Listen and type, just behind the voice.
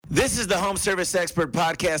This is the Home Service Expert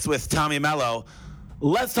Podcast with Tommy Mello.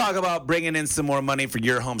 Let's talk about bringing in some more money for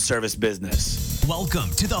your home service business. Welcome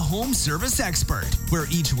to the Home Service Expert, where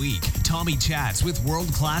each week, Tommy chats with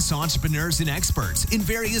world-class entrepreneurs and experts in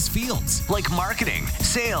various fields like marketing,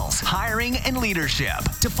 sales, hiring, and leadership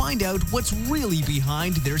to find out what's really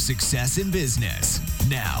behind their success in business.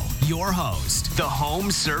 Now, your host, the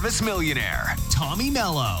Home Service Millionaire, Tommy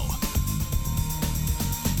Mello.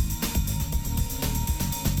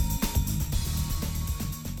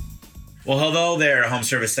 Well, hello there, home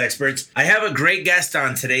service experts. I have a great guest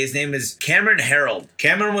on today. His name is Cameron Harold.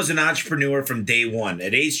 Cameron was an entrepreneur from day one.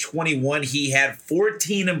 At age 21, he had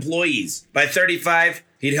 14 employees. By 35,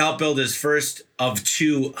 he'd helped build his first of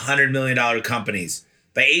two $100 million companies.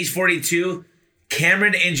 By age 42,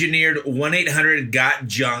 Cameron engineered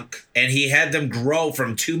 1-800-GOT-JUNK, and he had them grow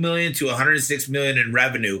from $2 million to $106 million in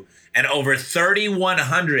revenue and over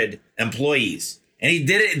 3,100 employees. And he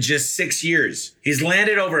did it in just 6 years. He's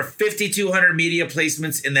landed over 5,200 media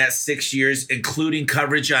placements in that 6 years, including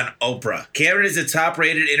coverage on Oprah. Cameron is a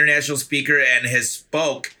top-rated international speaker and has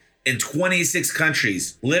spoke in 26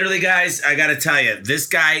 countries. Literally, guys, I gotta tell you, this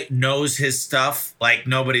guy knows his stuff like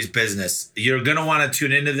nobody's business. You're gonna wanna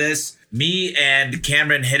tune into this. Me and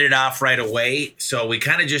Cameron hit it off right away, so we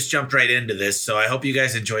kind of just jumped right into this. So I hope you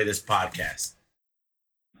guys enjoy this podcast.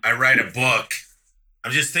 I write a book.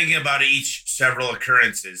 I'm just thinking about each several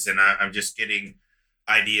occurrences, and I'm just getting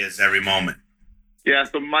ideas every moment. Yeah,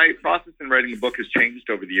 so my process in writing a book has changed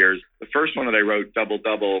over the years. The first one that I wrote, Double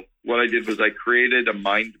Double, what I did was I created a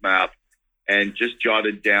mind map and just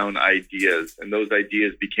jotted down ideas, and those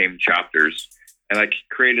ideas became chapters. And I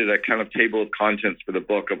created a kind of table of contents for the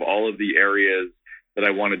book of all of the areas that I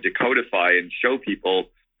wanted to codify and show people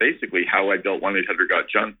basically how I built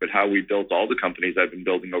 1-800-GOT-JUNK, but how we built all the companies I've been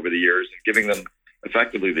building over the years and giving them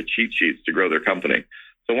effectively the cheat sheets to grow their company.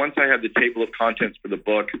 So once I had the table of contents for the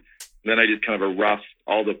book, then I did kind of a rough,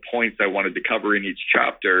 all the points I wanted to cover in each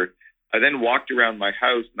chapter. I then walked around my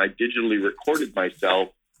house and I digitally recorded myself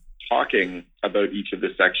talking about each of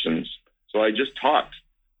the sections. So I just talked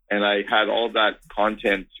and I had all of that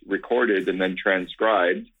content recorded and then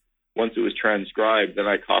transcribed. Once it was transcribed, then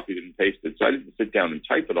I copied and pasted. So I didn't sit down and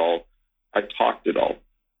type it all. I talked it all.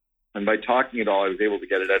 And by talking it all, I was able to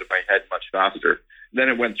get it out of my head much faster. Then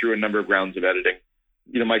it went through a number of rounds of editing.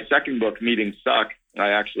 You know, my second book, Meetings Suck,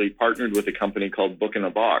 I actually partnered with a company called Book in a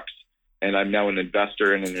Box. And I'm now an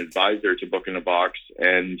investor and an advisor to Book in a Box.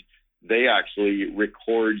 And they actually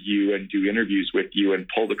record you and do interviews with you and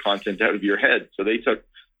pull the content out of your head. So they took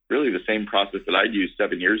really the same process that I used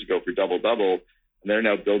 7 years ago for Double Double. And they're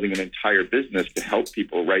now building an entire business to help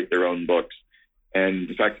people write their own books. And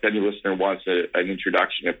in fact, if any listener wants an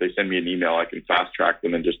introduction, if they send me an email, I can fast track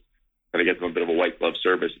them and just kind of get them a bit of a white glove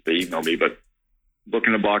service if they email me. But Book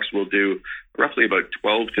in a Box will do roughly about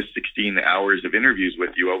 12 to 16 hours of interviews with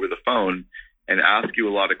you over the phone and ask you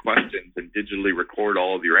a lot of questions and digitally record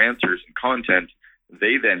all of your answers and content.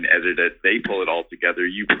 They then edit it. They pull it all together.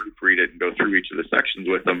 You proofread it and go through each of the sections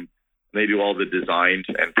with them. They do all the design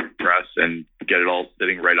and press and get it all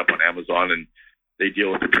sitting right up on Amazon, and they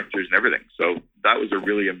deal with the pictures and everything. So that was a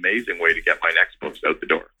really amazing way to get my next books out the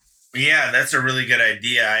door. Yeah, that's a really good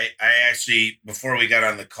idea. I actually, before we got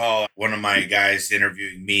on the call, one of my guys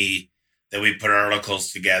interviewing me, that we put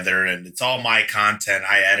articles together, and it's all my content.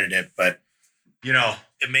 I edit it, but, you know,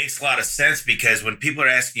 it makes a lot of sense because when people are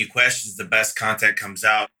asking you questions, the best content comes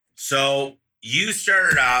out. So you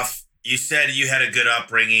started off, you said you had a good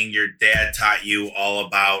upbringing. Your dad taught you all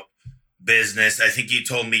about business. I think you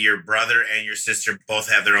told me your brother and your sister both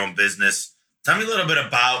have their own business. Tell me a little bit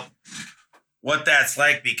about what that's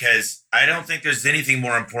like, because I don't think there's anything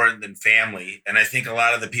more important than family. And I think a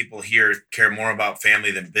lot of the people here care more about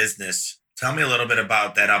family than business. Tell me a little bit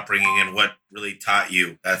about that upbringing and what really taught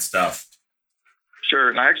you that stuff.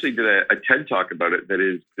 Sure. And I actually did a TED Talk about it that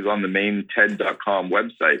is on the main TED.com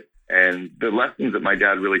website. And the lessons that my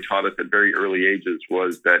dad really taught us at very early ages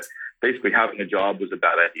was that basically having a job was a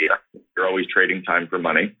bad idea. You're always trading time for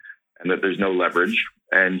money and that there's no leverage.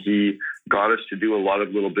 And he got us to do a lot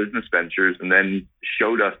of little business ventures and then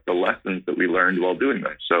showed us the lessons that we learned while doing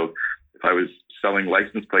them. So if I was selling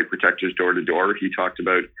license plate protectors door to door, he talked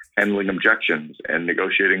about handling objections and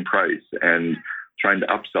negotiating price and trying to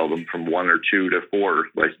upsell them from 1 or 2 to 4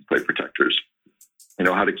 license plate protectors. You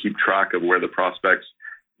know, how to keep track of where the prospects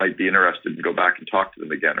might be interested and go back and talk to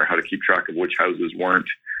them again, or how to keep track of which houses weren't,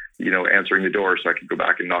 you know, answering the door so I could go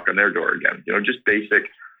back and knock on their door again. You know, just basic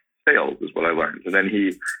sales is what I learned. And then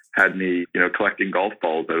he had me, collecting golf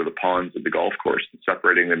balls out of the ponds of the golf course and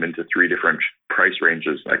separating them into 3 different price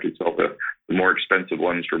ranges. I could sell the more expensive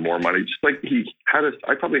ones for more money. Just like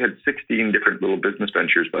I probably had 16 different little business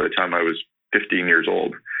ventures by the time I was 15 years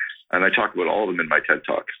old. And I talk about all of them in my TED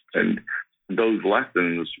Talks. And those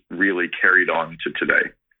lessons really carried on to today.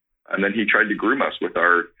 And then he tried to groom us with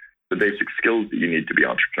the basic skills that you need to be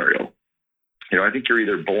entrepreneurial. I think you're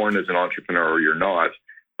either born as an entrepreneur or you're not,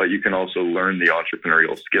 but you can also learn the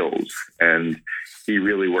entrepreneurial skills. And he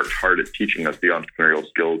really worked hard at teaching us the entrepreneurial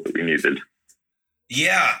skills that we needed.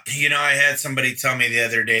 Yeah. I had somebody tell me the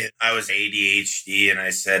other day I was ADHD, and I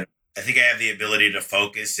said, I think I have the ability to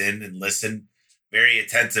focus in and listen very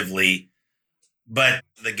attentively. But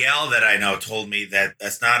the gal that I know told me that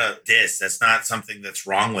that's not a diss. That's not something that's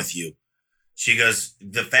wrong with you. She goes,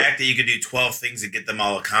 the fact that you can do 12 things and get them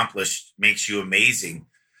all accomplished makes you amazing.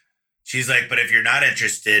 She's like, but if you're not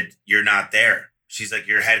interested, you're not there. She's like,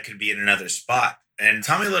 your head could be in another spot. And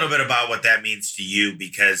tell me a little bit about what that means to you,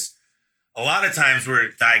 because a lot of times we're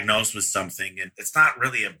diagnosed with something and it's not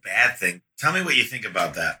really a bad thing. Tell me what you think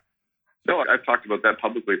about that. No, I've talked about that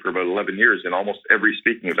publicly for about 11 years. In almost every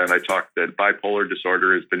speaking event, I talked that bipolar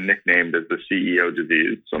disorder has been nicknamed as the CEO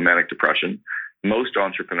disease, so manic depression. Most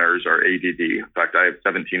entrepreneurs are ADD. In fact, I have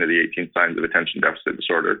 17 of the 18 signs of attention deficit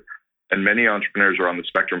disorder. And many entrepreneurs are on the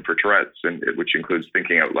spectrum for Tourette's, which includes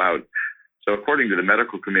thinking out loud. So according to the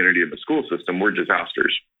medical community and the school system, we're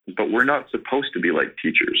disasters. But we're not supposed to be like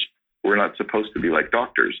teachers. We're not supposed to be like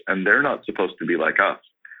doctors. And they're not supposed to be like us.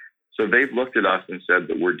 So they've looked at us and said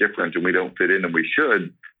that we're different and we don't fit in and we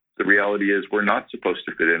should. The reality is we're not supposed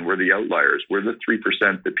to fit in. We're the outliers. We're the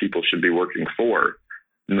 3% that people should be working for.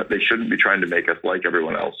 And they shouldn't be trying to make us like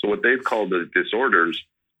everyone else. So what they've called the disorders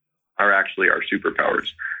are actually our superpowers.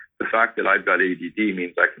 The fact that I've got ADD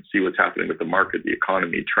means I can see what's happening with the market, the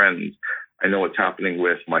economy, trends. I know what's happening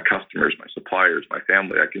with my customers, my suppliers, my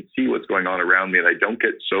family. I can see what's going on around me, and I don't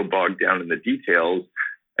get so bogged down in the details.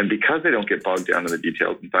 And because I don't get bogged down in the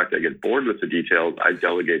details, in fact, I get bored with the details, I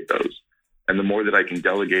delegate those. And the more that I can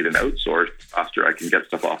delegate and outsource, the faster I can get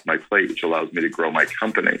stuff off my plate, which allows me to grow my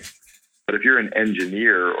company. But if you're an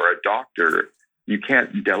engineer or a doctor, you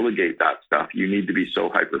can't delegate that stuff. You need to be so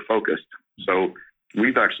hyper-focused. So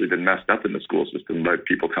we've actually been messed up in the school system by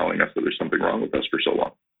people telling us that there's something wrong with us for so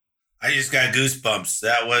long. I just got goosebumps.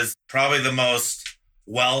 That was probably the most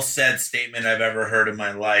well-said statement I've ever heard in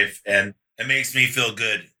my life. And it makes me feel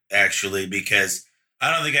good, actually, because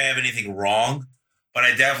I don't think I have anything wrong, but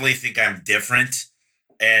I definitely think I'm different.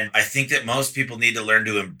 And I think that most people need to learn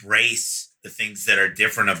to embrace the things that are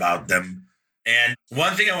different about them. And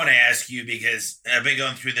one thing I want to ask you, because I've been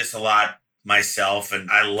going through this a lot myself, and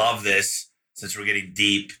I love this since we're getting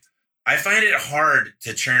deep. I find it hard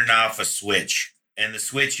to turn off a switch. And the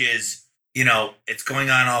switch is, it's going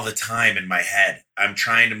on all the time in my head. I'm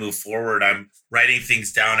trying to move forward. I'm writing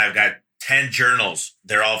things down. I've got 10 journals.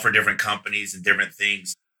 They're all for different companies and different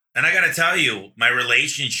things. And I got to tell you, my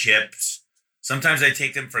relationships, sometimes I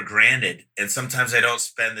take them for granted. And sometimes I don't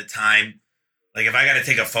spend the time. Like if I got to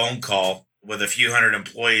take a phone call with a few hundred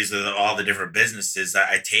employees of all the different businesses,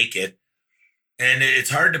 I take it. And it's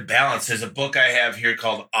hard to balance. There's a book I have here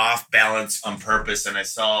called Off Balance on Purpose. And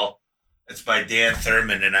it's by Dan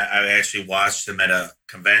Thurman. And I actually watched him at a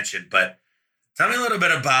convention. But tell me a little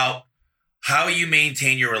bit about how you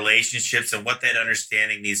maintain your relationships and what that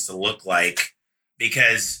understanding needs to look like.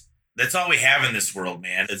 Because that's all we have in this world,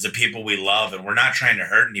 man. It's the people we love. And we're not trying to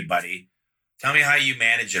hurt anybody. Tell me how you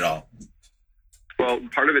manage it all. Well,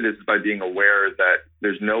 part of it is by being aware that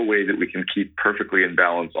there's no way that we can keep perfectly in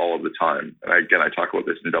balance all of the time. And again, I talk about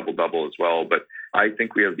this in Double Double as well, but I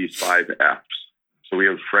think we have these 5 F's. So we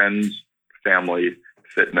have friends, family,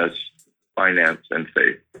 fitness, finance, and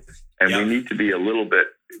faith. And we need to be a little bit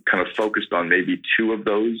kind of focused on maybe 2 of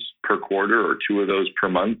those per quarter or 2 of those per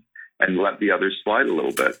month and let the others slide a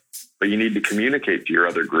little bit. But you need to communicate to your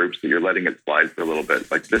other groups that you're letting it slide for a little bit.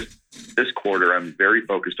 Like this quarter, I'm very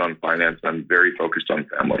focused on finance. I'm very focused on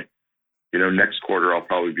family. Next quarter, I'll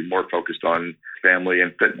probably be more focused on family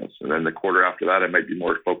and fitness. And then the quarter after that, I might be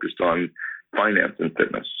more focused on finance and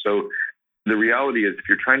fitness. So the reality is if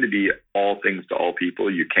you're trying to be all things to all people,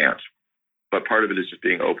 you can't. But part of it is just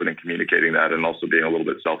being open and communicating that and also being a little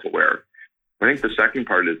bit self-aware. I think the second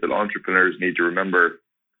part is that entrepreneurs need to remember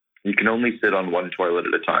you can only sit on one toilet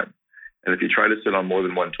at a time. And if you try to sit on more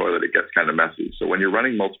than one toilet, it gets kind of messy. So when you're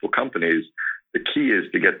running multiple companies, the key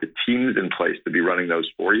is to get the teams in place to be running those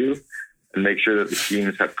for you and make sure that the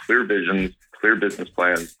teams have clear visions, clear business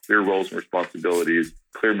plans, clear roles and responsibilities,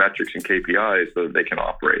 clear metrics and KPIs so that they can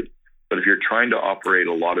operate. But if you're trying to operate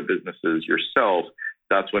a lot of businesses yourself,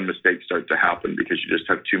 that's when mistakes start to happen because you just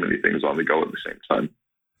have too many things on the go at the same time.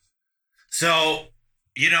 So,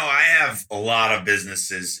 I have a lot of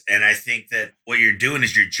businesses, and I think that what you're doing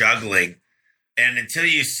is you're juggling. And until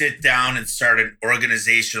you sit down and start an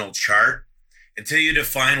organizational chart, until you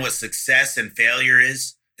define what success and failure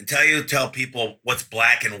is, until you tell people what's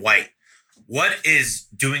black and white, what is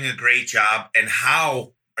doing a great job, and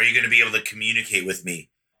how are you going to be able to communicate with me?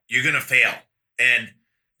 You're going to fail. And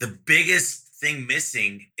the biggest thing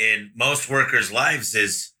missing in most workers' lives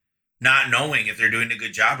is not knowing if they're doing a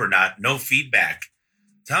good job or not, no feedback.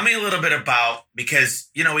 Tell me a little bit about, because,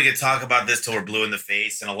 we could talk about this till we're blue in the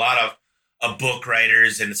face, and a lot of book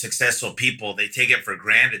writers and successful people, they take it for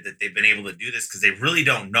granted that they've been able to do this because they really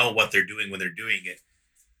don't know what they're doing when they're doing it.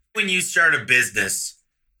 When you start a business,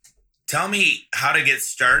 tell me how to get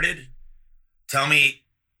started, tell me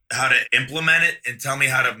how to implement it, and tell me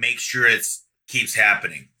how to make sure it keeps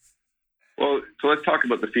happening. Well, so let's talk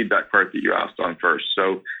about the feedback part that you asked on first.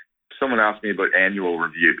 So someone asked me about annual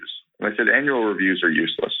reviews. And I said, annual reviews are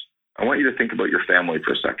useless. I want you to think about your family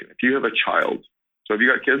for a second. If you have a child, so have you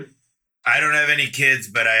got kids? I don't have any kids,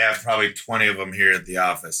 but I have probably 20 of them here at the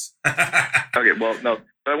office. Okay, well, no,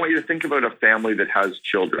 but I want you to think about a family that has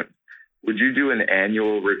children. Would you do an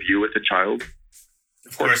annual review with a child?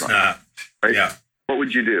 Of course not. Right? Yeah. What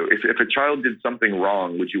would you do? If a child did something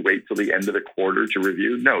wrong, would you wait till the end of the quarter to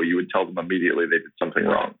review? No, you would tell them immediately they did something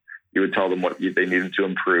wrong. You would tell them what they needed to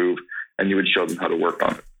improve, and you would show them how to work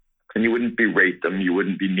on it. And you wouldn't berate them. You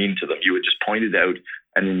wouldn't be mean to them. You would just point it out,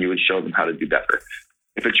 and then you would show them how to do better.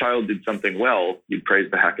 If a child did something well, you'd praise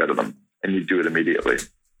the heck out of them, and you'd do it immediately.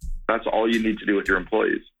 That's all you need to do with your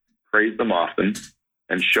employees. Praise them often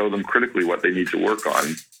and show them critically what they need to work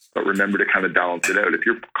on. But remember to kind of balance it out. If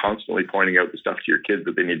you're constantly pointing out the stuff to your kids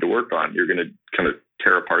that they need to work on, you're going to kind of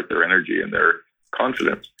tear apart their energy and their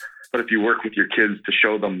confidence. But if you work with your kids to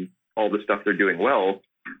show them all the stuff they're doing well,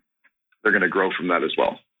 they're going to grow from that as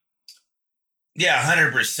well. Yeah,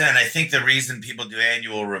 100%. I think the reason people do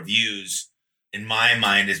annual reviews, in my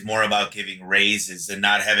mind, is more about giving raises and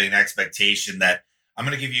not having an expectation that I'm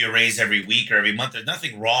going to give you a raise every week or every month. There's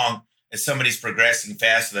nothing wrong if somebody's progressing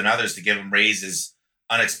faster than others to give them raises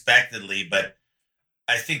unexpectedly. But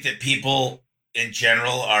I think that people in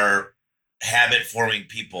general are habit forming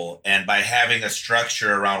people. And by having a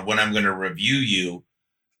structure around when I'm going to review you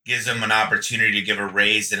gives them an opportunity to give a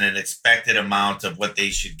raise and an expected amount of what they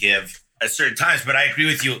should give at certain times. But I agree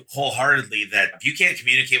with you wholeheartedly that if you can't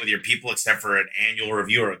communicate with your people except for an annual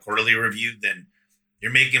review or a quarterly review, then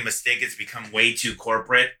you're making a mistake. It's become way too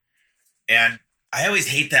corporate. And I always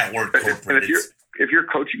hate that word corporate. And if you're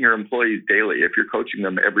coaching your employees daily, if you're coaching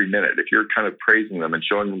them every minute, if you're kind of praising them and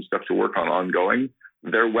showing them stuff to work on ongoing,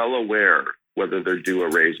 they're well aware whether they're due a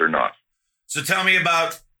raise or not. So tell me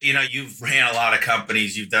about, you've ran a lot of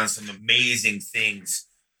companies. You've done some amazing things.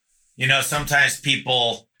 Sometimes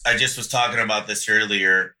people, I just was talking about this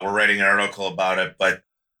earlier. We're writing an article about it, but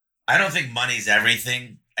I don't think money's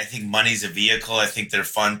everything. I think money's a vehicle. I think they're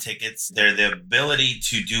fun tickets. They're the ability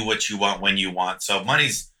to do what you want when you want. So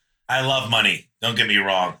I love money. Don't get me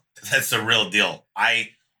wrong. That's the real deal. I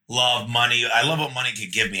love money. I love what money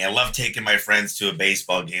could give me. I love taking my friends to a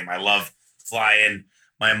baseball game. I love flying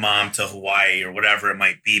my mom to Hawaii or whatever it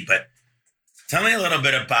might be. But tell me a little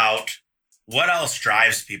bit about what else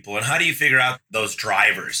drives people and how do you figure out those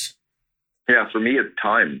drivers? Yeah, for me, it's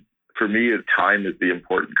time. For me, time is the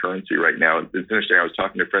important currency right now. It's interesting. I was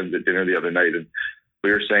talking to friends at dinner the other night, and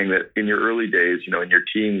we were saying that in your early days, in your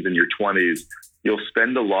teens and your 20s, you'll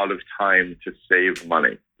spend a lot of time to save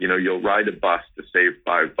money. You'll ride a bus to save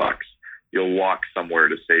 $5. You'll walk somewhere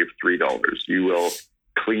to save $3. You will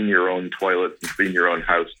clean your own toilets and clean your own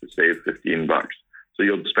house to save $15. So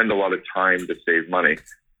you'll spend a lot of time to save money.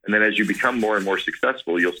 And then as you become more and more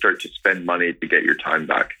successful, you'll start to spend money to get your time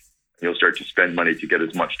back. You'll start to spend money to get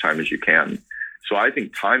as much time as you can. So I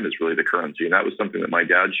think time is really the currency. And that was something that my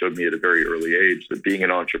dad showed me at a very early age, that being an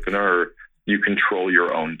entrepreneur, you control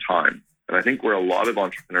your own time. And I think where a lot of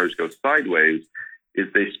entrepreneurs go sideways is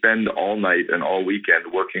they spend all night and all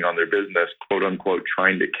weekend working on their business, quote unquote,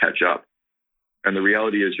 trying to catch up. And the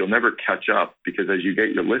reality is you'll never catch up, because as you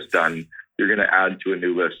get your list done, you're going to add to a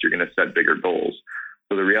new list. You're going to set bigger goals.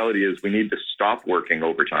 So the reality is we need to stop working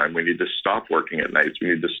overtime. We need to stop working at nights. We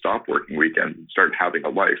need to stop working weekends and start having a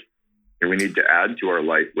life. And we need to add to our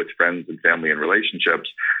life with friends and family and relationships,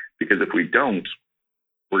 because if we don't,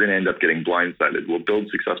 we're going to end up getting blindsided. We'll build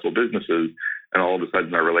successful businesses, and all of a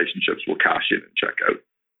sudden our relationships will cash in and check out.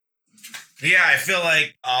 Yeah, I feel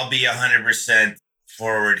like I'll be 100%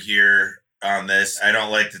 forward here on this. I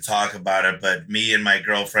don't like to talk about it, but me and my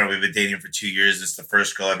girlfriend, we've been dating for 2 years. It's the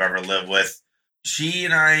first girl I've ever lived with. she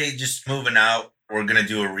and I just moving out. We're going to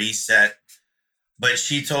do a reset. But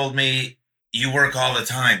she told me, you work all the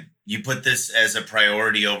time. You put this as a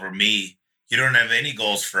priority over me. You don't have any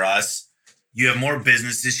goals for us. You have more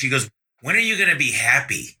businesses. She goes, when are you going to be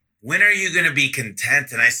happy? When are you going to be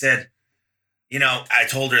content? And I said, I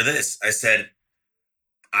told her this. I said,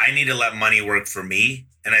 I need to let money work for me.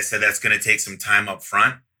 And I said, that's going to take some time up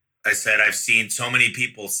front. I said, I've seen so many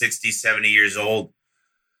people 60, 70 years old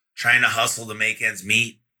trying to hustle to make ends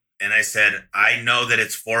meet. And I said, I know that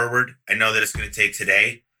it's forward. I know that it's going to take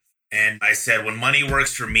today. And I said, when money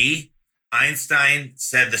works for me, Einstein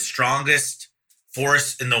said the strongest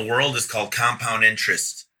force in the world is called compound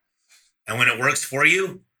interest. And when it works for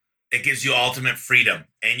you, it gives you ultimate freedom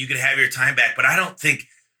and you can have your time back. But I don't think,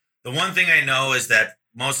 the one thing I know is that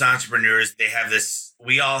most entrepreneurs, they have this,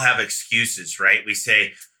 we all have excuses, right? We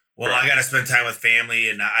say, well, I got to spend time with family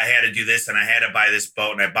and I had to do this and I had to buy this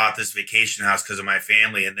boat and I bought this vacation house because of my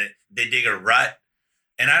family, and they dig a rut.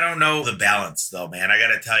 And I don't know the balance though, man. I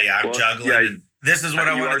got to tell you, I'm juggling. Yeah, and this is what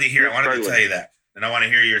I wanted to hear. I wanted to tell you that. And I want to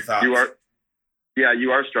hear your thoughts.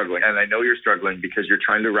 You are struggling. And I know you're struggling because you're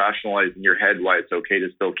trying to rationalize in your head why it's okay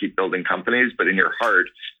to still keep building companies. But in your heart,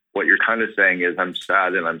 what you're kind of saying is, I'm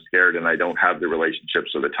sad and I'm scared and I don't have the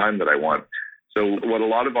relationships or the time that I want. So what a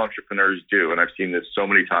lot of entrepreneurs do, and I've seen this so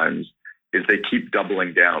many times, is they keep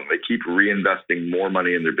doubling down. They keep reinvesting more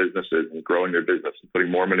money in their businesses and growing their business and putting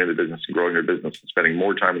more money in their business and growing their business and spending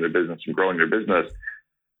more time in their business and growing their business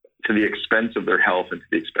to the expense of their health and to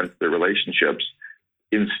the expense of their relationships,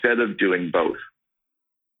 instead of doing both.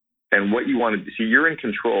 And what you want to see, you're in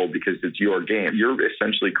control because it's your game. You're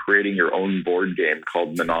essentially creating your own board game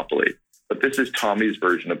called Monopoly. But this is Tommy's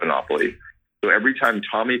version of Monopoly. So every time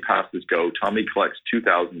Tommy passes go, Tommy collects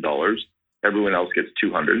 $2,000. Everyone else gets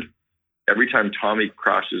 $200. Every time Tommy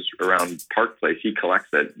crashes around Park Place, he collects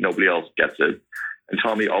it. Nobody else gets it. And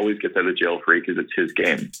Tommy always gets out of jail free because it's his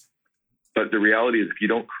game. But the reality is, if you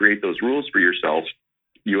don't create those rules for yourself,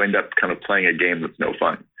 you end up kind of playing a game that's no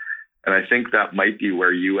fun. And I think that might be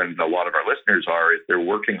where you and a lot of our listeners are, is they're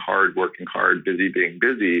working hard, busy being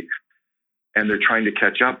busy, and they're trying to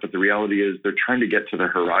catch up. But the reality is they're trying to get to the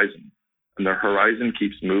horizon, and the horizon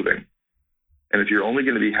keeps moving. And if you're only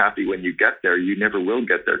going to be happy when you get there, you never will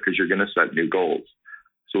get there because you're going to set new goals.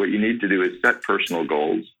 So what you need to do is set personal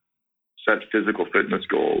goals, set physical fitness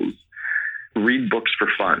goals, read books for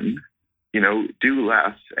fun, do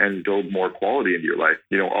less and build more quality into your life.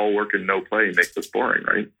 All work and no play makes us boring,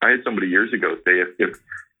 right? I had somebody years ago say, if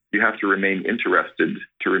you have to remain interested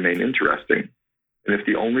to remain interesting, and if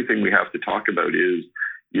the only thing we have to talk about is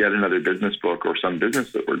yet another business book or some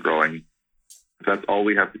business that we're growing, if that's all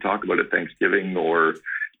we have to talk about at Thanksgiving or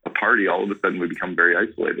a party, all of a sudden we become very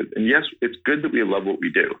isolated. And yes, it's good that we love what we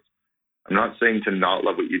do. I'm not saying to not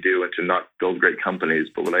love what you do and to not build great companies,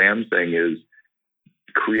 but what I am saying is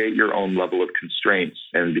create your own level of constraints.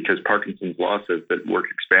 And because Parkinson's law says that work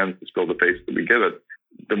expands the skill, the pace that we give it,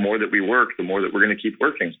 the more that we work, the more that we're going to keep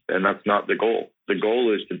working. And that's not the goal. The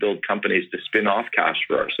goal is to build companies to spin off cash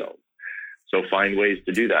for ourselves. So find ways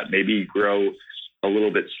to do that. Maybe grow a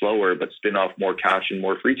little bit slower, but spin off more cash and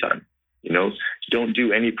more free time. Don't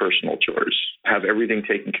do any personal chores. Have everything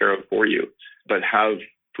taken care of for you, but have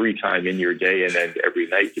free time in your day and then every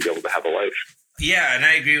night to be able to have a life. Yeah, and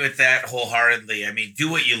I agree with that wholeheartedly. I mean, do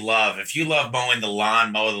what you love. If you love mowing the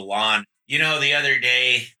lawn, mow the lawn. The other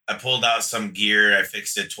day I pulled out some gear. I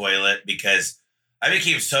fixed a toilet because I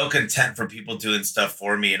became so content for people doing stuff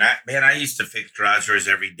for me. And I used to fix garage doors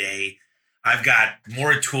every day. I've got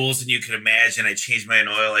more tools than you can imagine. I change my own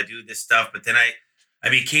oil. I do this stuff. But then I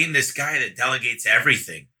became this guy that delegates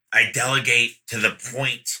everything. I delegate to the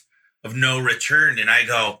point of no return. And I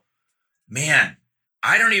go, man,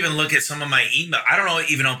 I don't even look at some of my email. I don't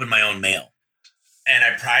even open my own mail. And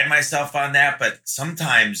I pride myself on that. But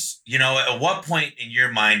sometimes, at what point in your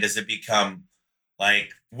mind does it become like,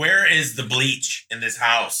 where is the bleach in this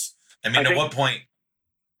house? At what point?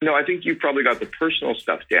 No, I think you've probably got the personal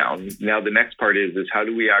stuff down. Now, the next part is how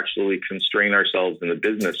do we actually constrain ourselves in the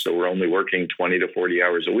business so we're only working 20 to 40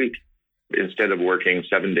 hours a week instead of working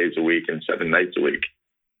 7 days a week and 7 nights a week?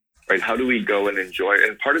 Right? How do we go and enjoy?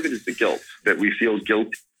 And part of it is the guilt, that we feel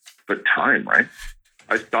guilty, but time, right?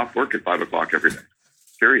 I stop work at 5 o'clock every night,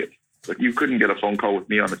 period. But you couldn't get a phone call with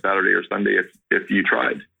me on a Saturday or Sunday if you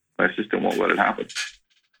tried. My assistant won't let it happen.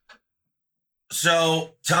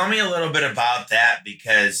 So tell me a little bit about that,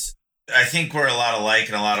 because I think we're a lot alike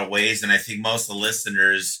in a lot of ways. And I think most of the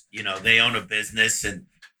listeners, they own a business. And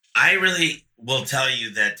I really will tell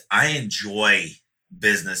you that I enjoy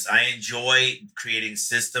business. I enjoy creating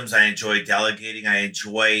systems. I enjoy delegating. I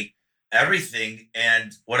enjoy everything.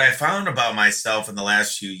 And what I found about myself in the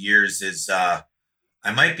last few years is I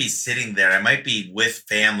might be sitting there, I might be with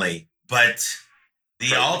family, but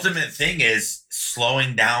the ultimate thing is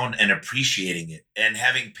slowing down and appreciating it and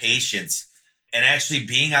having patience and actually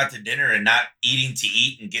being out to dinner and not eating to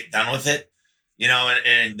eat and get done with it.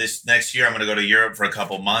 And this next year, I'm going to go to Europe for a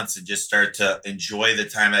couple months and just start to enjoy the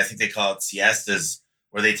time. I think they call it siestas,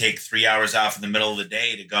 where they take 3 hours off in the middle of the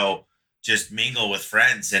day to go just mingle with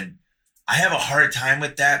friends. And I have a hard time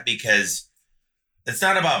with that because it's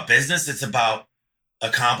not about business. It's about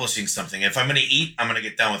accomplishing something. If I'm going to eat, I'm going to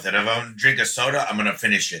get done with it. If I'm going to drink a soda, I'm going to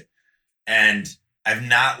finish it. And I've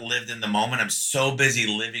not lived in the moment. I'm so busy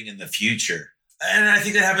living in the future. And I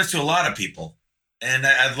think that happens to a lot of people. And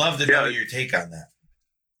I'd love to know your take on that.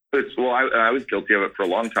 I was guilty of it for a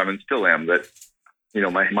long time and still am. That,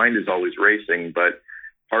 my mind is always racing, but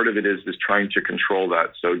part of it is trying to control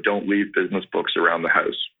that. So don't leave business books around the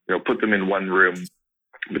house. Put them in one room,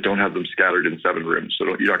 but don't have them scattered in 7 rooms. So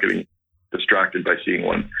you're not getting distracted by seeing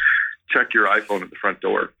one. Check your iPhone at the front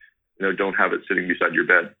door. Don't have it sitting beside your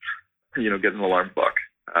bed. Get an alarm clock.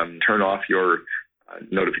 Turn off your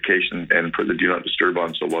notification and put the do not disturb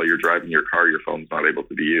on. So while you're driving your car, your phone's not able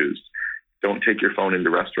to be used. Don't take your phone into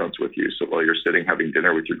restaurants with you. So while you're sitting having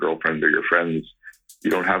dinner with your girlfriend or your friends, you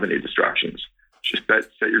don't have any distractions. Just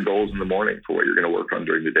set your goals in the morning for what you're going to work on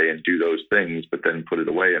during the day and do those things, but then put it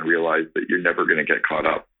away and realize that you're never going to get caught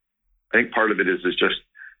up. I think part of it is just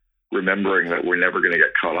remembering that we're never going to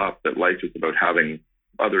get caught up, that life is about having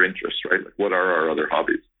other interests, right? Like, what are our other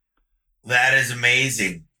hobbies? That is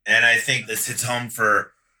amazing. And I think this hits home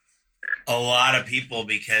for a lot of people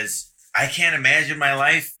because I can't imagine my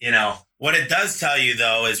life. What it does tell you,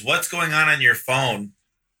 though, is what's going on your phone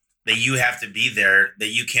that you have to be there, that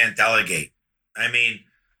you can't delegate. I mean,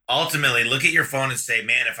 ultimately, look at your phone and say,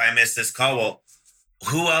 man, if I miss this call, well,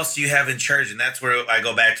 who else do you have in charge? And that's where I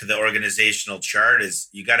go back to the organizational chart is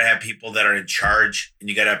you got to have people that are in charge and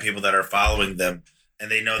you got to have people that are following them and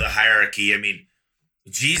they know the hierarchy. I mean,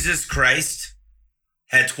 Jesus Christ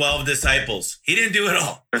had 12 disciples. He didn't do it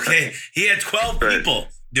all. Okay. He had 12 people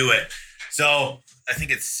do it. So I think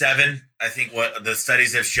it's 7. I think what the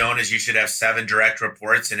studies have shown is you should have 7 direct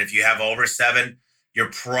reports. And if you have over 7, you're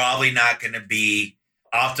probably not going to be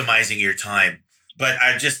optimizing your time. But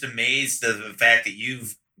I'm just amazed at the fact that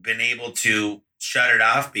you've been able to shut it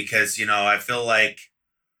off because, I feel like.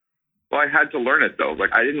 Well, I had to learn it, though.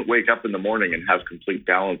 Like, I didn't wake up in the morning and have complete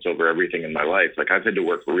balance over everything in my life. Like, I've had to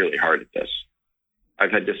work really hard at this.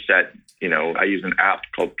 I've had to set, I use an app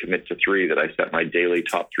called Commit to 3 that I set my daily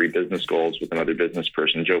top 3 business goals with another business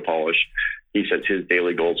person, Joe Polish. He sets his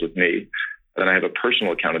daily goals with me. And then I have a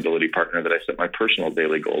personal accountability partner that I set my personal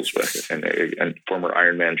daily goals with, and former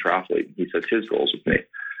Ironman triathlete. He sets his goals with me.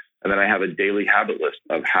 And then I have a daily habit list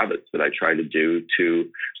of habits that I try to do to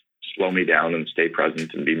slow me down and stay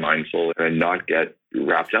present and be mindful and not get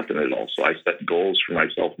wrapped up in it all. So I set goals for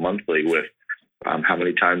myself monthly with how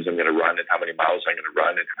many times I'm going to run and how many miles I'm going to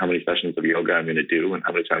run and how many sessions of yoga I'm going to do and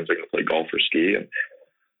how many times I'm going to play golf or ski. And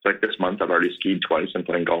like this month, I've already skied twice. I'm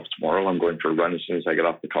playing golf tomorrow. I'm going for a run as soon as I get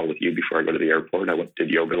off the call with you before I go to the airport. I did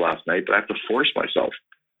yoga last night, but I have to force myself.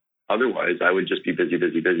 Otherwise, I would just be busy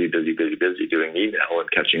doing email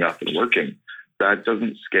and catching up and working. That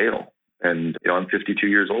doesn't scale. And I'm 52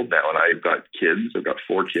 years old now, and I've got kids. I've got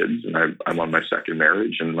 4 kids, and I'm on my second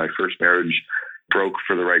marriage. And my first marriage broke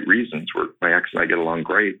for the right reasons. Where my ex and I get along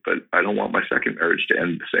great, but I don't want my second marriage to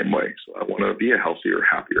end the same way. So I want to be a healthier,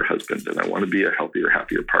 happier husband, and I want to be a healthier,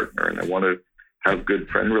 happier partner, and I want to have good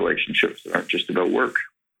friend relationships that aren't just about work.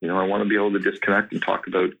 I want to be able to disconnect and talk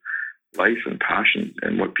about life and passion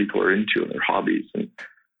and what people are into and their hobbies. And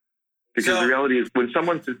because the reality is, when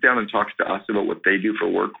someone sits down and talks to us about what they do for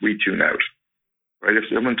work, we tune out. Right? If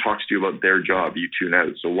someone talks to you about their job, you tune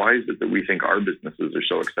out. So why is it that we think our businesses are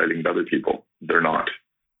so exciting to other people? They're not.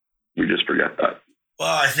 We just forget that.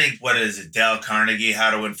 Well, I think, what is it, Dale Carnegie,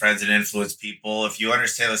 How to Win Friends and Influence People? If you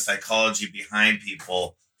understand the psychology behind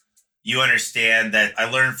people, you understand that I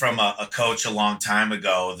learned from a coach a long time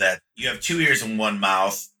ago that you have 2 ears and 1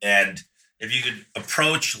 mouth. And if you could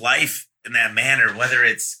approach life in that manner, whether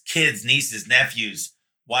it's kids, nieces, nephews,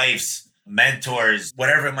 wives, mentors,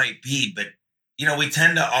 whatever it might be, but we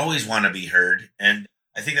tend to always want to be heard. And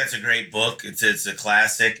I think that's a great book. It's a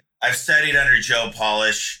classic. I've studied under Joe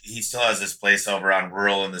Polish. He still has this place over on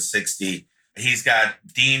Rural in the 60. He's got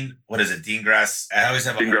Dean Grass. I always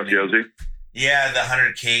have Dean Graziosi. Yeah, the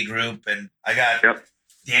 100K group. And I got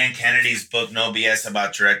Dan Kennedy's book, No BS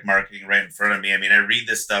About Direct Marketing, right in front of me. I mean, I read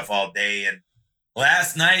this stuff all day. And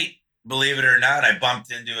last night, believe it or not, I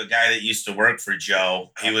bumped into a guy that used to work for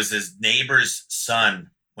Joe. He was his neighbor's son.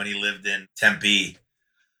 when he lived in Tempe.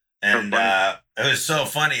 And it was so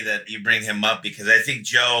funny that you bring him up because I think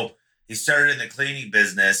Joe, he started in the cleaning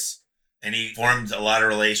business and he formed a lot of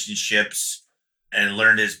relationships and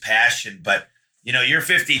learned his passion. But, you know, you're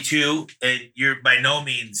 52 and you're by no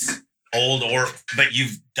means old but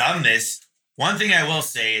you've done this. One thing I will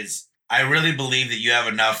say is I really believe that you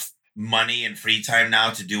have enough money and free time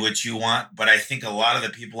now to do what you want. But I think a lot of the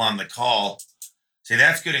people on the call say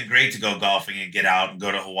that's good and great to go golfing and get out and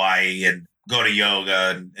go to Hawaii and go to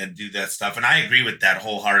yoga and do that stuff. And I agree with that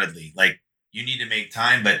wholeheartedly. Like, you need to make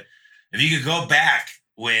time. But if you could go back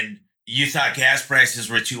when you thought gas prices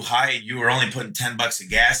were too high and you were only putting $10 of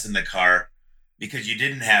gas in the car because you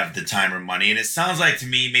didn't have the time or money. And it sounds like to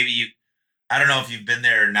me, I don't know if you've been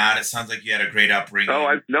there or not. It sounds like you had a great upbringing.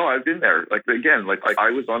 I've been there. Like, again, I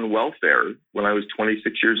was on welfare when I was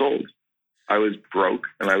 26 years old. I was broke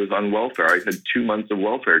and I was on welfare. I had 2 months of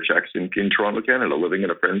welfare checks in Toronto, Canada, living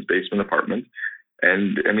in a friend's basement apartment.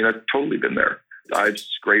 And I mean, I've totally been there. I've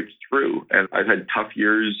scraped through, and I've had tough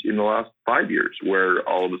years in the last 5 years where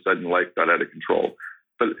all of a sudden life got out of control.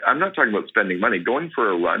 But I'm not talking about spending money. Going for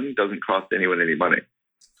a run doesn't cost anyone any money.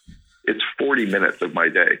 It's 40 minutes of my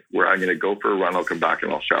day where I'm going to go for a run. I'll come back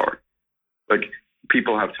and I'll shower. Like,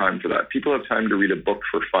 people have time for that. People have time to read a book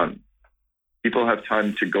for fun. People have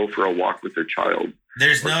time to go for a walk with their child.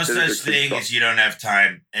 There's no such thing as you don't have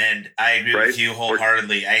time. And I agree with you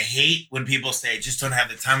wholeheartedly. I hate when people say, I just don't have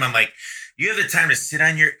the time. I'm like, you have the time to sit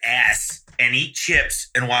on your ass and eat chips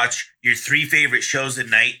and watch your 3 favorite shows at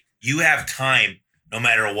night. You have time no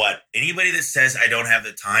matter what. Anybody that says I don't have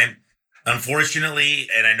the time, unfortunately,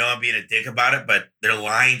 and I know I'm being a dick about it, but they're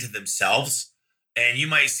lying to themselves. And you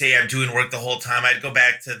might say I'm doing work the whole time. I'd go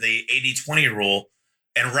back to the 80-20 rule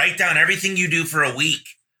and write down everything you do for a week.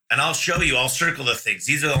 And I'll show you, I'll circle the things.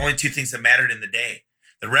 These are the only 2 things that mattered in the day.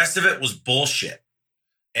 The rest of it was bullshit.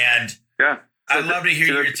 And I'd love to hear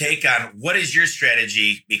your take on what is your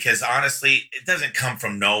strategy, because honestly, it doesn't come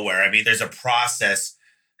from nowhere. I mean, there's a process.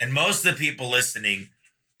 And most of the people listening,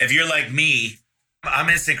 if you're like me, I'm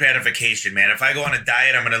instant gratification, man. If I go on a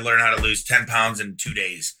diet, I'm going to learn how to lose 10 pounds in 2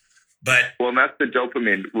 days. And that's the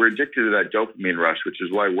dopamine. We're addicted to that dopamine rush, which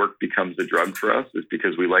is why work becomes a drug for us, is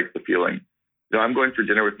because we like the feeling. You know, I'm going for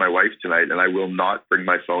dinner with my wife tonight, and I will not bring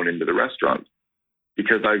my phone into the restaurant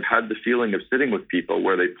because I've had the feeling of sitting with people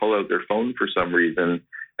where they pull out their phone for some reason,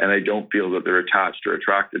 and I don't feel that they're attached or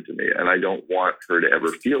attracted to me. And I don't want her to ever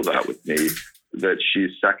feel that with me, that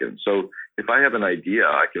she's second. So if I have an idea,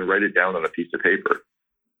 I can write it down on a piece of paper.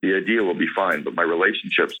 The idea will be fine, but my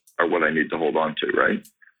relationships are what I need to hold on to, right?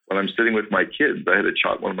 When I'm sitting with my kids, I had a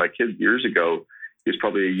shot, one of my kids years ago, he was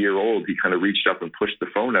probably a year old. He kind of reached up and pushed the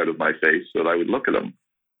phone out of my face so that I would look at him.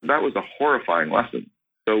 That was a horrifying lesson.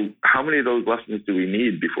 So how many of those lessons do we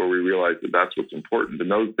need before we realize that that's what's important?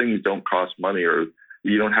 And those things don't cost money, or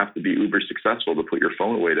you don't have to be uber successful to put your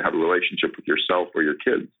phone away to have a relationship with yourself or your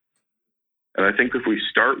kids. And I think if we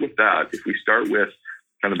start with that, if we start with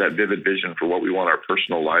kind of that vivid vision for what we want our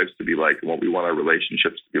personal lives to be like, and what we want our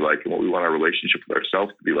relationships to be like, and what we want our relationship with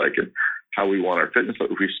ourselves to be like, and how we want our fitness.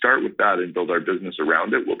 If we start with that and build our business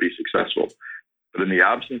around it, we'll be successful. But in the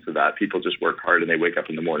absence of that, people just work hard and they wake up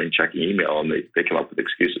in the morning checking email and they come up with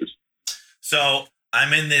excuses. So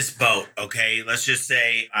I'm in this boat, okay? Let's just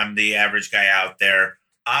say I'm the average guy out there.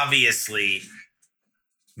 Obviously,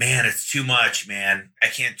 man, it's too much, man. I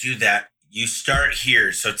can't do that. You start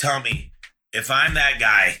here. So tell me, if I'm that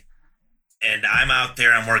guy and I'm out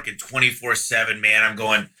there, I'm working 24/7, man, I'm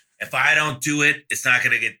going, if I don't do it, it's not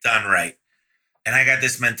going to get done right. And I got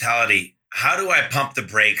this mentality. How do I pump the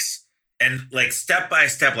brakes? And like step by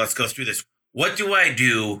step, let's go through this. What do I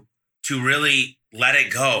do to really let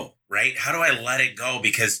it go, right? How do I let it go?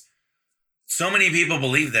 Because so many people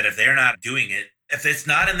believe that if they're not doing it, if it's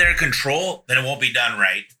not in their control, then it won't be done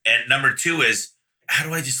right. And number 2 is, how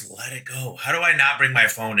do I just let it go? How do I not bring my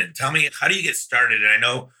phone in? Tell me, how do you get started? And I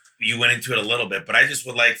know you went into it a little bit, but I just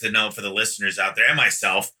would like to know for the listeners out there and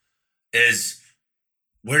myself is,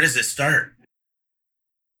 where does it start?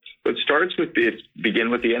 It starts with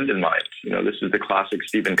begin with the end in mind. You know, this is the classic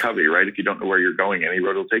Stephen Covey, right? If you don't know where you're going, any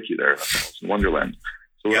road will take you there. That's Alice in Wonderland.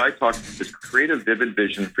 So what I talk about is create a vivid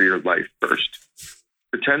vision for your life first.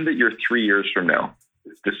 Pretend that you're 3 years from now.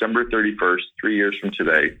 It's December 31st, 3 years from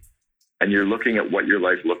today, and you're looking at what your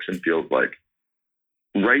life looks and feels like.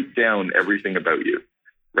 Write down everything about you.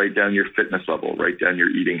 Write down your fitness level. Write down your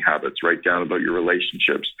eating habits. Write down about your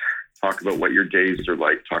relationships. Talk about what your days are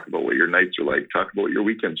like. Talk about what your nights are like. Talk about what your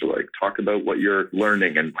weekends are like. Talk about what you're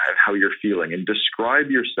learning and how you're feeling. And describe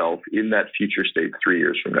yourself in that future state 3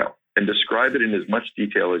 years from now. And describe it in as much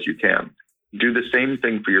detail as you can. Do the same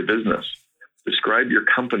thing for your business. Describe your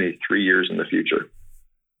company 3 years in the future.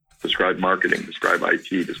 Describe marketing, describe IT,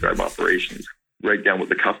 describe operations. Write down what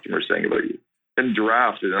the customer is saying about you. Then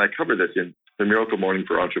draft it. And I cover this in The Miracle Morning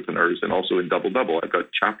for Entrepreneurs and also in Double Double. I've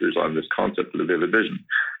got chapters on this concept of the vivid vision.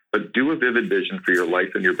 But do a vivid vision for your life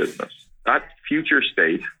and your business. That future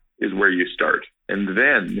state is where you start. And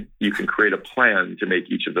then you can create a plan to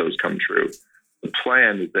make each of those come true. The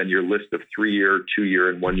plan is then your list of 3-year, 2-year,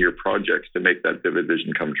 and 1-year projects to make that vivid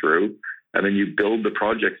vision come true. And then you build the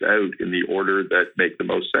projects out in the order that make the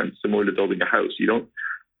most sense, similar to building a house. You don't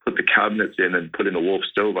put the cabinets in and put in a Wolf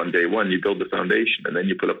stove on day one. You build the foundation, and then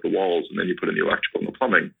you put up the walls, and then you put in the electrical and the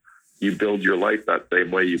plumbing. You build your life that same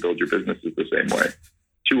way. You build your businesses the same way.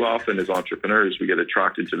 Too often as entrepreneurs, we get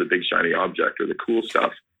attracted to the big shiny object or the cool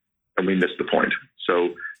stuff, and we miss the point.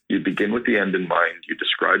 So you begin with the end in mind. You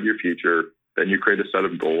describe your future. Then you create a set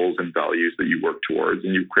of goals and values that you work towards,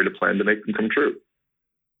 and you create a plan to make them come true.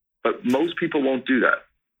 But most people won't do that.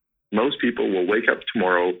 Most people will wake up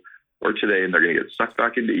tomorrow or today, and they're going to get sucked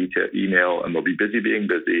back into email, and they'll be busy being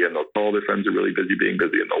busy, and they'll call their friends are really busy being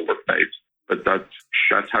busy, and they'll work nights. But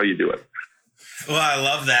that's how you do it. Well, I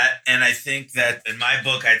love that. And I think that in my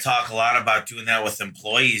book, I talk a lot about doing that with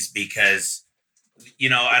employees because,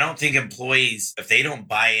 I don't think employees, if they don't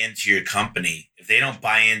buy into your company, if they don't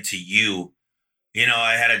buy into you,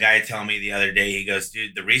 I had a guy tell me the other day, he goes,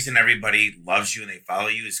 dude, the reason everybody loves you and they follow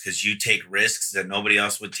you is because you take risks that nobody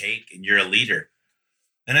else would take and you're a leader.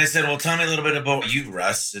 And I said, well, tell me a little bit about you,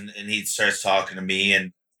 Russ. And he starts talking to me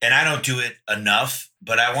and I don't do it enough,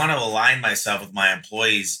 but I want to align myself with my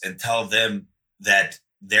employees and tell them that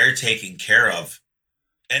they're taken care of.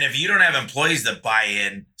 And if you don't have employees that buy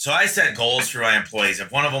in, so I set goals for my employees.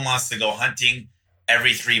 If one of them wants to go hunting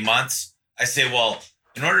every 3 months, I say, well,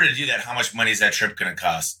 in order to do that, how much money is that trip going to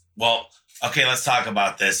cost? Well, okay, let's talk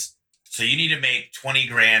about this. So you need to make 20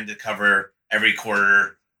 grand to cover every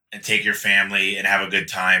quarter and take your family and have a good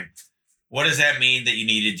time. What does that mean that you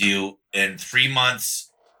need to do in 3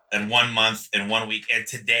 months and 1 month and 1 week and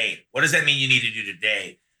today? What does that mean you need to do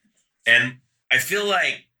today? And I feel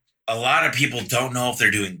like a lot of people don't know if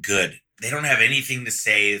they're doing good. They don't have anything to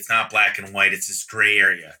say. It's not black and white. It's this gray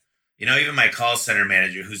area. Even my call center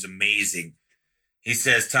manager, who's amazing, he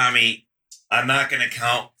says, Tommy, I'm not going to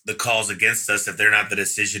count the calls against us if they're not the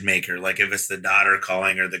decision maker, like if it's the daughter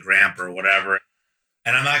calling or the grandpa or whatever.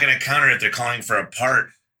 And I'm not going to count it if they're calling for a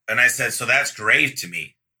part. And I said, so that's grave to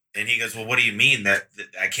me. And he goes, well, what do you mean that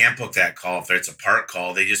I can't book that call if it's a part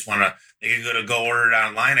call? They just they can go order it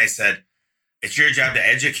online. I said, it's your job to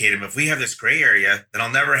educate them. If we have this gray area, then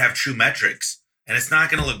I'll never have true metrics. And it's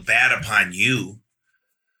not going to look bad upon you.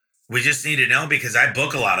 We just need to know because I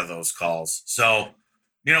book a lot of those calls. So,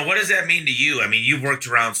 what does that mean to you? I mean, you've worked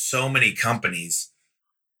around so many companies.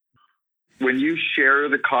 When you share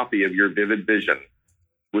the copy of your vivid vision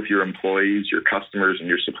with your employees, your customers, and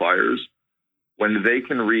your suppliers, when they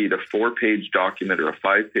can read a 4-page document or a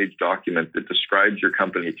 5-page document that describes your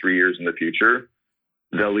company 3 years in the future,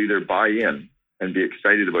 they'll either buy in and be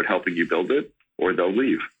excited about helping you build it, or they'll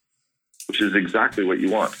leave, which is exactly what you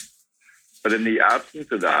want. But in the absence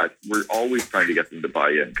of that, we're always trying to get them to buy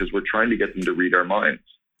in because we're trying to get them to read our minds.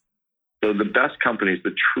 So the best companies,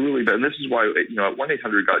 the truly best, and this is why, at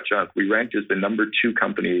 1-800-GOT-JUNK, we ranked as the number 2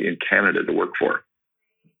 company in Canada to work for.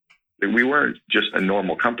 We weren't just a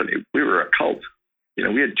normal company. We were a cult. We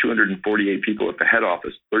had 248 people at the head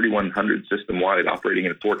office, 3,100 system-wide operating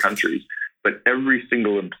in 4 countries. But every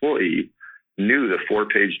single employee knew the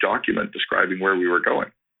 4-page document describing where we were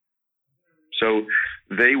going. So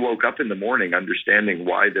they woke up in the morning understanding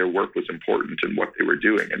why their work was important and what they were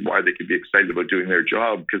doing and why they could be excited about doing their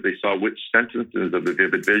job because they saw which sentences of the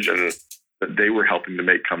vivid vision that they were helping to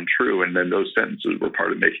make come true. And then those sentences were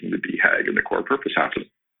part of making the BHAG and the core purpose happen.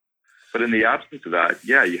 But in the absence of that,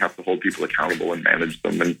 you have to hold people accountable and manage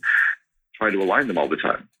them and try to align them all the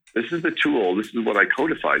time. This is the tool. This is what I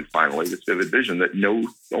codified finally, this vivid vision that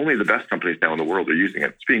only the best companies now in the world are using it.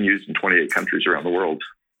 It's being used in 28 countries around the world.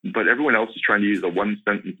 But everyone else is trying to use a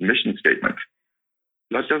 1-sentence mission statement.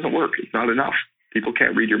 That doesn't work. It's not enough. People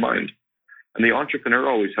can't read your mind. And the entrepreneur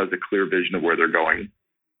always has a clear vision of where they're going,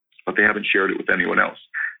 but they haven't shared it with anyone else.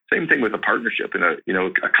 Same thing with a partnership in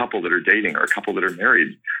a couple that are dating or a couple that are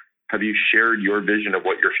married. Have you shared your vision of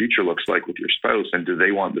what your future looks like with your spouse? And do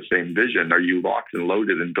they want the same vision? Are you locked and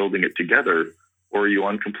loaded and building it together? Or are you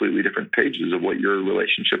on completely different pages of what your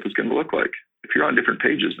relationship is going to look like? If you're on different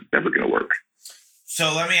pages, it's never going to work.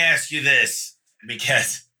 So let me ask you this,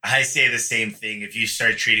 because I say the same thing. If you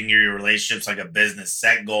start treating your relationships like a business,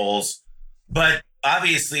 set goals. But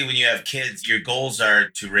obviously when you have kids, your goals are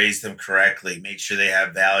to raise them correctly, make sure they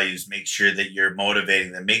have values, make sure that you're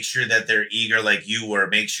motivating them, make sure that they're eager like you were,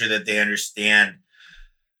 make sure that they understand.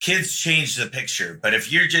 Kids change the picture. But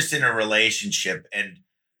if you're just in a relationship, and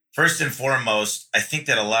first and foremost, I think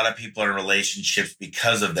that a lot of people are in relationships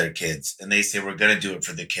because of their kids, and they say, we're going to do it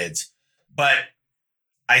for the kids. But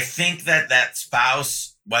I think that that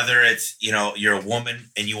spouse, whether it's, you're a woman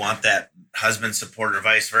and you want that husband support or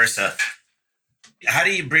vice versa, how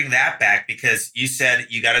do you bring that back? Because you said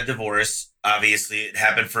you got a divorce. Obviously, it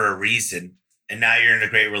happened for a reason. And now you're in a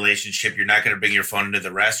great relationship. You're not going to bring your phone into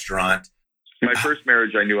the restaurant. My first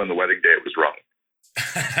marriage, I knew on the wedding day it was wrong.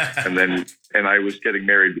 and I was getting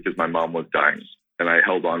married because my mom was dying and I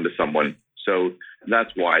held on to someone. So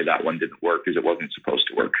that's why that one didn't work, because it wasn't supposed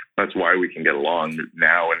to work. That's why we can get along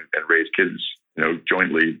now and raise kids,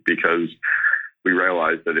 jointly, because we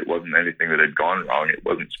realized that it wasn't anything that had gone wrong. It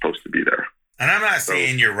wasn't supposed to be there. And I'm not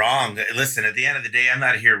saying you're wrong. Listen, at the end of the day, I'm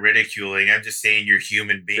not here ridiculing. I'm just saying you're a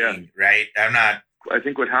human being, right? I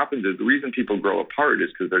think what happens is the reason people grow apart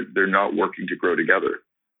is because they're not working to grow together.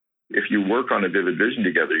 If you work on a vivid vision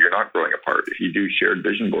together, you're not growing apart. If you do shared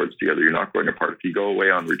vision boards together, you're not growing apart. If you go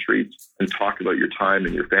away on retreats and talk about your time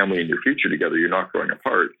and your family and your future together, you're not growing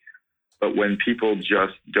apart. But when people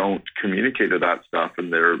just don't communicate that stuff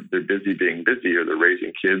and they're busy being busy, or they're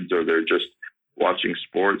raising kids, or they're just watching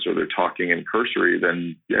sports, or they're talking in cursory,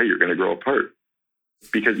 then you're going to grow apart.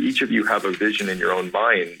 Because each of you have a vision in your own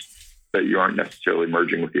mind that you aren't necessarily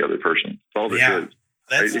merging with the other person. That's all this is.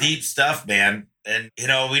 That's deep stuff, man. And,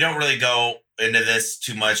 we don't really go into this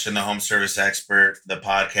too much in the Home Service Expert, the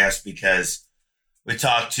podcast, because we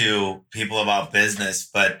talk to people about business,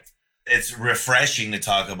 but it's refreshing to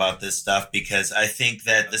talk about this stuff, because I think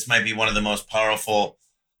that this might be one of the most powerful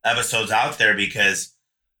episodes out there, because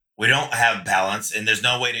we don't have balance and there's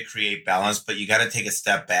no way to create balance, but you got to take a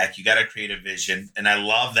step back. You got to create a vision. And I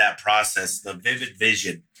love that process, the vivid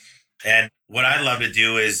vision. And what I'd love to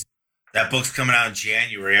do is, that book's coming out in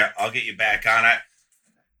January. I'll get you back on it.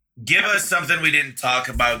 Give us something we didn't talk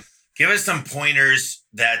about. Give us some pointers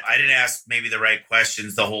that I didn't ask maybe the right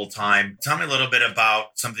questions the whole time. Tell me a little bit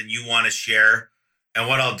about something you want to share. And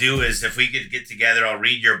what I'll do is, if we could get together, I'll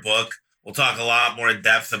read your book. We'll talk a lot more in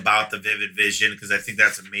depth about the vivid vision, because I think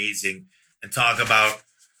that's amazing. And talk about,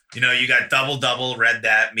 you got Double, read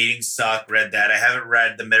that. Meetings Suck, read that. I haven't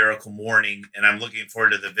read The Miracle Morning, and I'm looking forward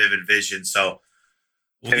to the vivid vision. So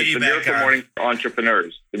we'll get you back on. The Miracle Morning for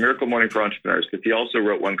Entrepreneurs. The Miracle Morning for Entrepreneurs. Because he also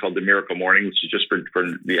wrote one called The Miracle Morning, which is just for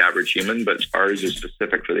the average human, but ours is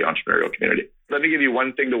specific for the entrepreneurial community. Let me give you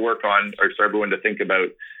one thing to work on, or for everyone to think about,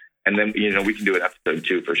 and then we can do an episode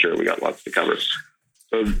 2 for sure. We got lots to cover.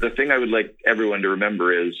 So the thing I would like everyone to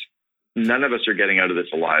remember is, none of us are getting out of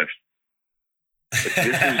this alive. This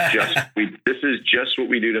is just what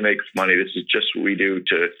we do to make money. This is just what we do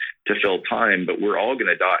to fill time. But we're all going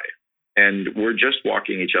to die, and we're just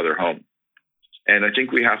walking each other home. And I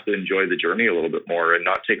think we have to enjoy the journey a little bit more and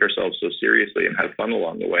not take ourselves so seriously and have fun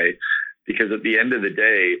along the way. Because at the end of the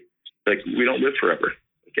day, we don't live forever,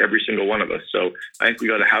 every single one of us. So I think we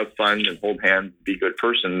got to have fun and hold hands, be a good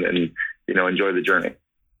person, and enjoy the journey.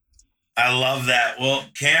 I love that. Well,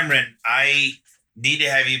 Cameron, I need to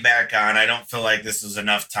have you back on. I don't feel like this is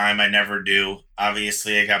enough time. I never do.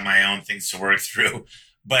 Obviously, I got my own things to work through,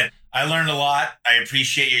 but I learned a lot. I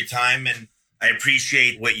appreciate your time, and I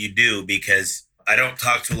appreciate what you do, because I don't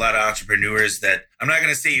talk to a lot of entrepreneurs that, I'm not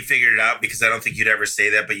going to say you figured it out, because I don't think you'd ever say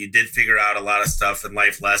that, but you did figure out a lot of stuff and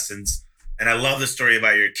life lessons. And I love the story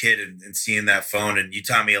about your kid and seeing that phone, and you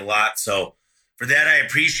taught me a lot. So for that, I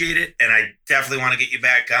appreciate it. And I definitely want to get you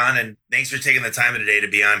back on. And thanks for taking the time today to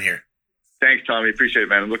be on here. Thanks, Tommy. Appreciate it,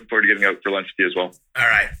 man. I'm looking forward to getting out for lunch with you as well. All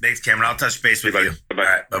right. Thanks, Cameron. I'll touch base with you. Bye-bye. All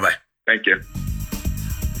right. Bye-bye. Thank you.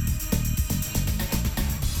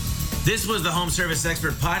 This was the Home Service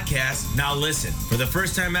Expert Podcast. Now listen, for the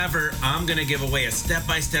first time ever, I'm going to give away a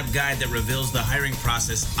step-by-step guide that reveals the hiring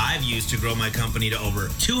process I've used to grow my company to over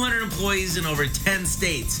 200 employees in over 10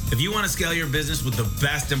 states. If you want to scale your business with the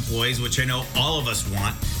best employees, which I know all of us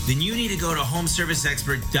want, then you need to go to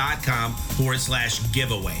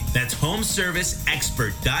homeserviceexpert.com/giveaway. That's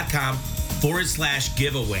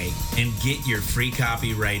homeserviceexpert.com/giveaway and get your free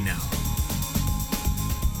copy right now.